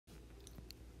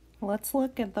Let's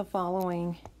look at the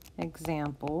following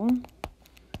example.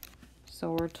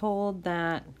 So we're told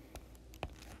that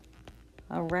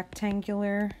a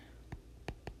rectangular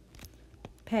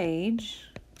page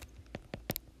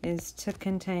is to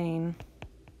contain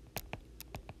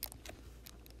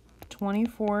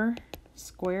 24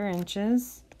 square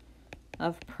inches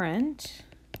of print.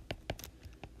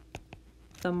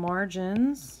 The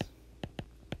margins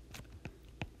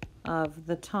of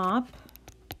the top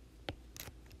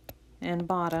and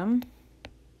bottom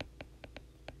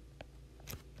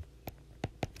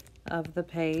of the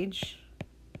page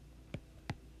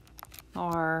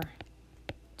are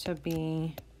to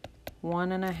be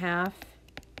 1.5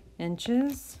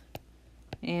 inches,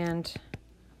 and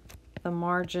the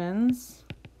margins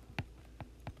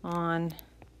on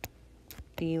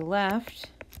the left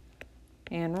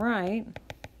and right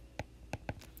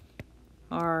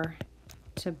are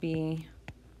to be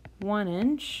 1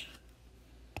 inch.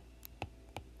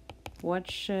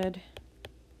 What should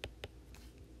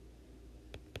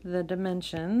the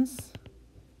dimensions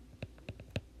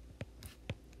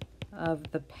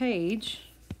of the page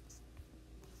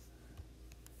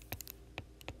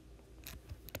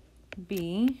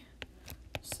be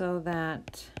so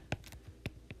that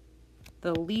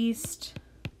the least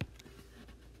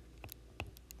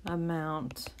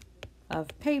amount of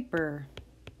paper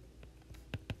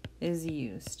is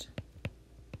used?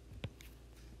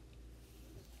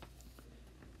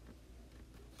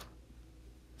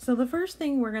 So the first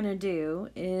thing we're going to do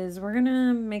is we're going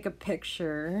to make a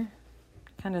picture,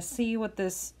 kind of see what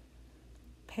this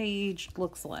page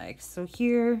looks like. So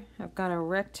here I've got a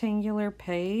rectangular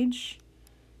page,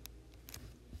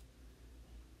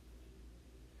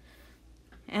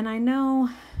 and I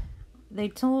know they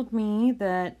told me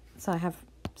that, so I have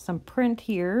some print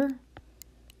here.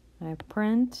 I have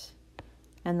print,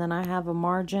 and then I have a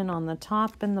margin on the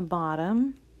top and the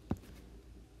bottom.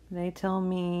 They tell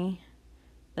me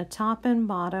the top and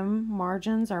bottom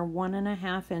margins are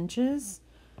 1.5 inches.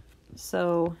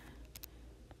 So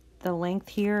the length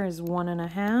here is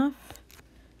 1.5,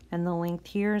 and the length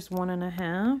here is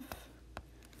 1.5.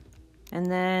 And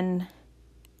then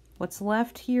what's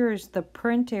left here is the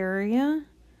print area.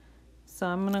 So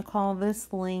I'm going to call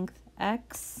this length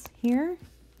X here.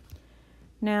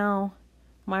 Now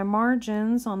my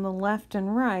margins on the left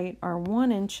and right are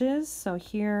 1 inches. So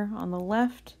here on the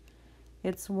left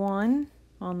it's 1.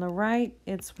 On the right,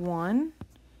 it's 1.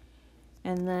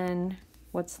 And then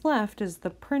what's left is the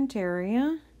print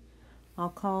area. I'll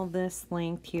call this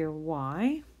length here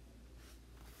Y.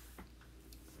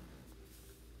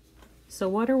 So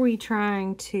what are we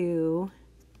trying to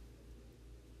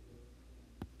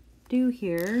do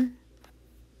here?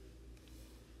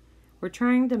 We're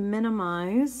trying to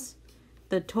minimize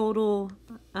the total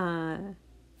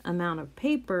amount of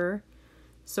paper.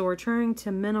 So we're trying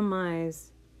to minimize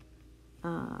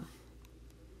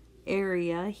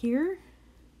area here,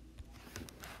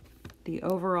 the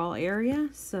overall area.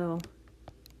 So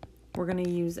we're going to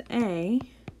use A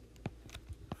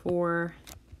for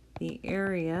the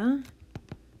area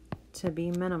to be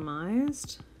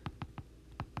minimized.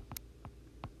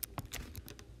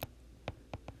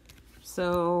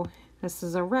 So this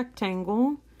is a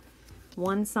rectangle.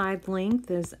 One side length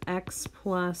is X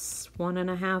plus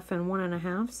 1.5 and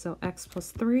 1.5, so X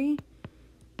plus 3.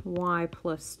 Y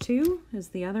plus 2 is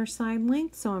the other side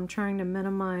length. So I'm trying to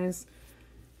minimize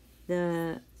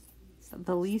the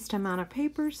least amount of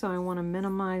paper, so I want to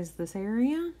minimize this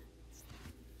area.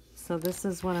 So this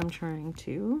is what I'm trying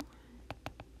to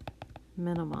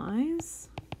minimize.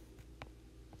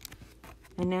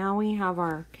 And now we have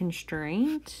our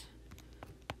constraint.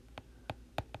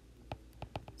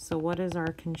 So what is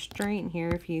our constraint here?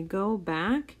 If you go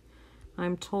back,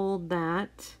 I'm told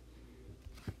that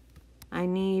I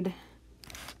need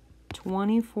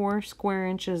 24 square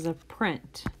inches of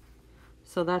print.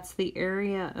 So that's the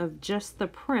area of just the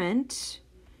print,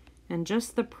 and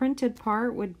just the printed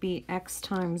part would be X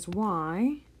times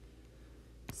Y.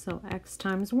 So X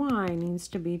times Y needs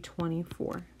to be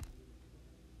 24.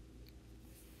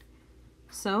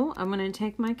 So I'm going to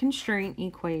take my constraint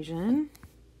equation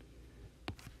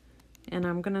and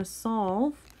I'm going to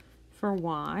solve for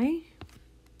Y.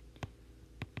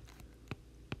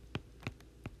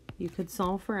 You could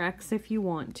solve for X if you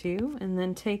want to, and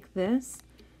then take this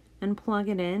and plug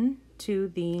it in to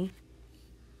the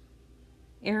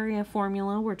area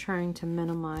formula we're trying to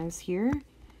minimize here.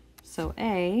 So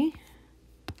A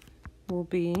will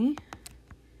be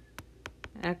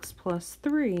X plus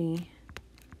 3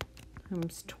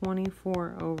 times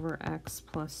 24 over X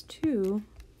plus 2.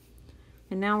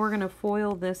 And now we're going to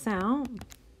FOIL this out.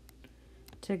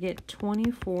 to get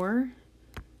 24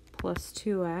 plus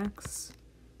 2x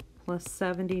plus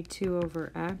 72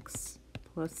 over x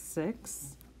plus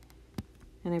 6.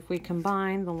 And if we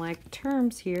combine the like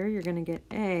terms here, you're going to get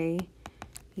a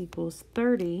equals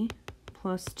 30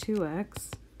 plus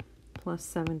 2x plus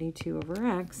 72 over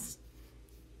x.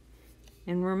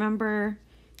 And remember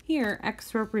here,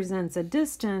 x represents a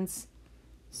distance,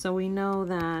 so we know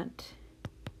that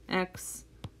x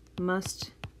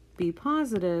must be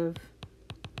positive.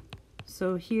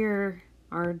 So here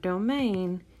our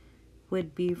domain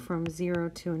would be from 0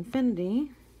 to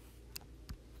infinity.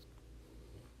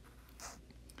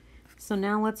 So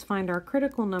now let's find our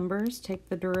critical numbers. Take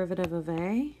the derivative of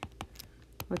a.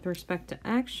 With respect to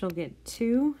x, you'll get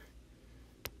 2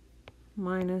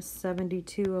 minus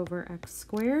 72 over x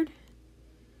squared.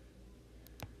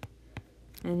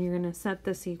 And you're going to set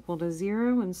this equal to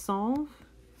 0 and solve.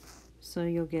 So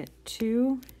you'll get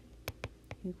 2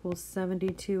 equals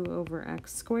 72 over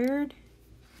x squared.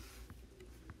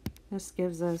 This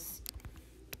gives us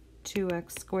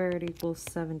 2x squared equals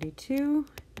 72.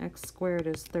 X squared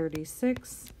is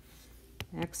 36.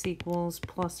 X equals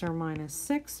plus or minus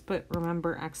 6, but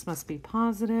remember x must be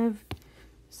positive.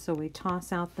 So we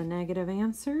toss out the negative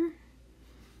answer.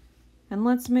 And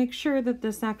let's make sure that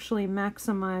this actually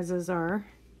minimizes our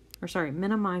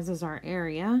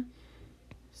area.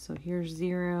 So here's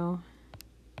 0.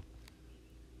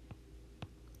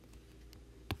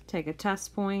 Take a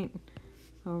test point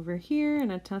over here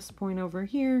and a test point over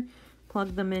here.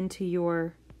 Plug them into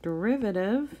your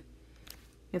derivative.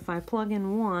 If I plug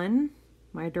in 1,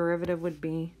 my derivative would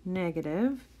be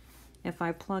negative. If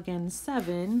I plug in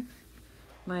 7,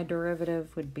 my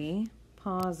derivative would be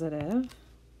positive.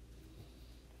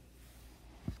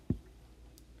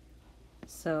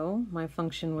 So my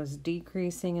function was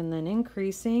decreasing and then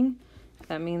increasing.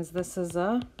 That means this is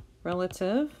a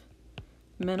relative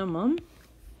minimum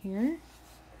here.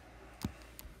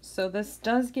 So this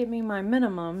does give me my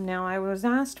minimum. Now I was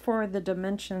asked for the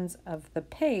dimensions of the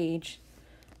page.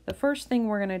 The first thing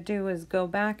we're going to do is go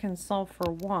back and solve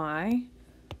for y.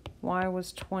 Y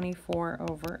was 24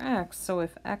 over x. So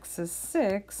if x is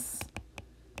 6,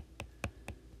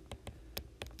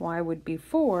 y would be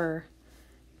 4.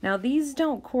 Now these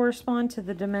don't correspond to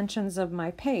the dimensions of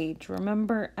my page.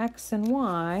 Remember, x and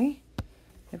y,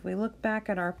 if we look back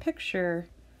at our picture,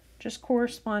 just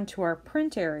correspond to our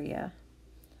print area.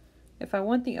 If I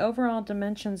want the overall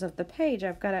dimensions of the page,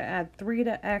 I've got to add 3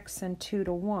 to x and 2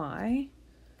 to y.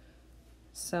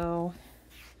 So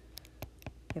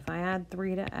if I add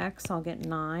 3 to x, I'll get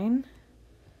 9,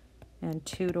 and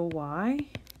 2 to y,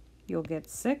 you'll get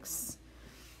 6.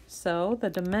 So the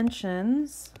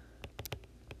dimensions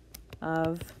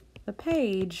of the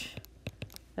page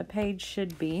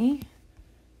should be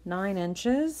 9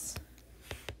 inches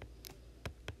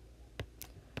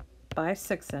by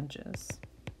 6 inches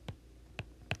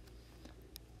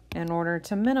in order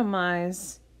to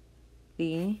minimize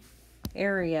the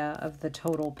area of the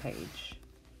total page.